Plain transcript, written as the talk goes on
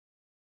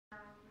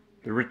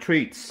The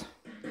Retreats,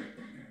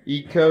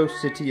 Eco,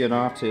 City and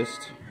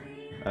Artist,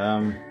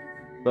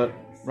 but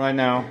right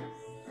now,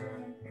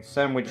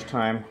 sandwich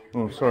time.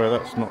 Oh, sorry,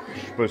 that's not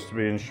supposed to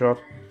be in shot.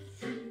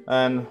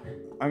 And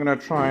I'm going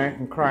to try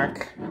and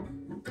crack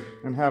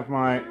and have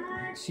my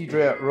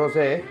Cidre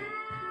Rosé.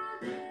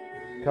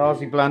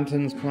 Carsey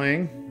Blanton's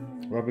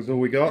playing, rubber's all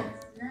we got.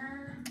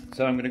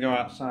 So I'm going to go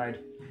outside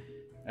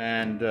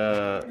and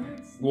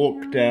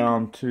walk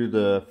down to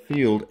the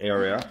field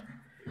area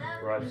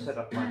where I've set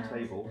up my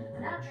table,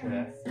 my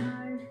chair,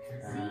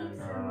 and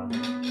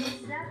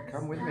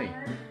come with me.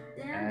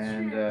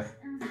 And it's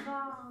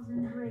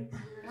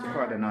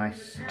quite a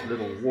nice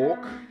little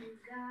walk.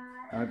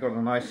 I've got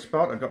a nice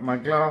spot. I've got my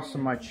glass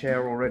and my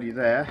chair already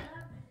there.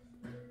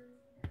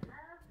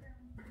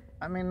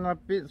 I mean,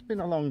 it's been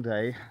a long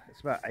day.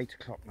 It's about 8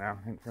 o'clock now,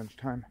 I think, French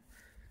time.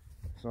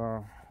 So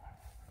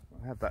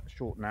I had that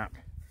short nap.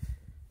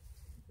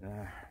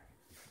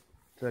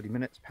 30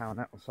 minutes, power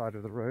nap on the side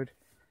of the road.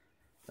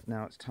 But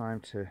now it's time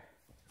to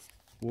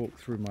walk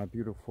through my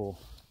beautiful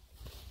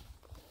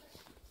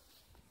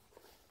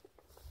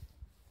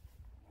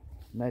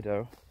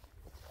meadow.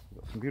 I've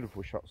got some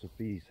beautiful shots of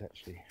bees,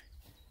 actually.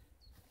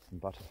 Some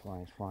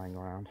butterflies flying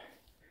around.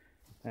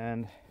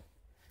 And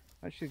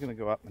I'm actually going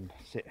to go up and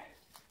sit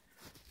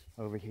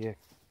over here,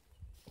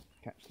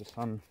 catch the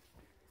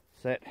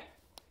sunset.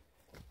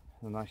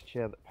 A nice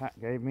chair that Pat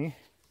gave me.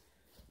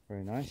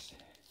 Very nice.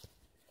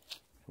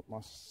 Put my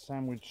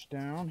sandwich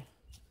down.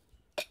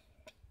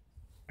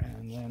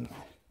 And then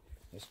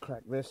let's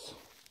crack this.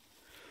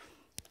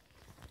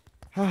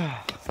 Oh,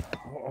 I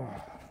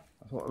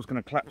thought I was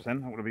going to collapse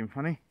then, that would have been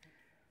funny.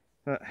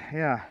 But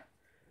yeah,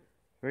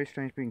 very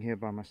strange being here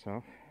by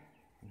myself.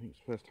 I think it's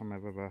the first time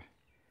I've ever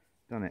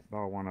done it,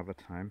 bar one other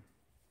time.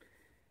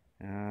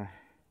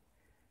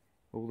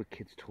 All the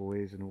kids'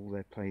 toys and all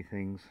their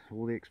playthings,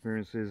 all the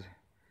experiences,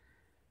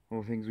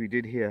 all the things we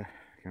did here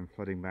came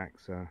flooding back,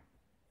 so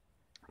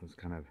it was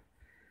kind of,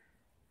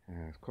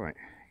 it's quite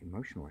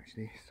emotional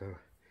actually, so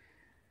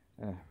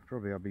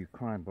probably I'll be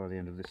crying by the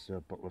end of this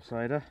bottle of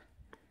cider.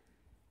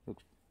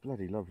 Looks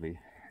bloody lovely.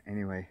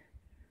 Anyway,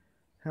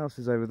 house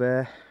is over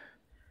there.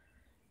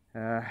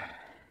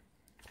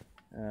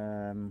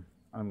 I'm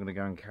going to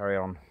go and carry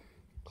on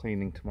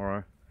cleaning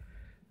tomorrow.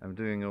 I'm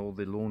doing all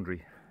the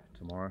laundry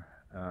tomorrow.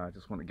 I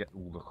just want to get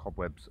all the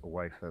cobwebs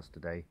away first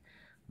today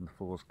and the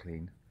floors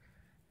clean.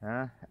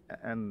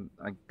 And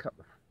I cut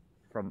the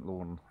front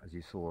lawn, as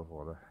you saw,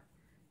 or the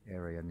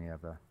area near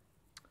the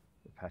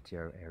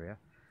patio area.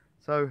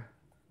 So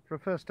for a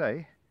first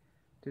day,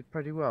 did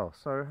pretty well.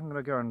 So I'm going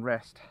to go and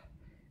rest,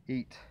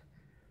 eat,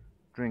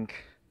 drink,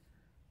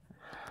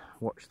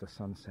 watch the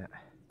sunset,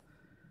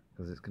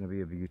 because it's going to be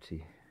a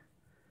beauty.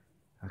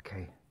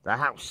 Okay, the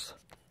house,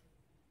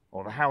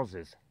 or the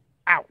houses,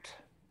 out!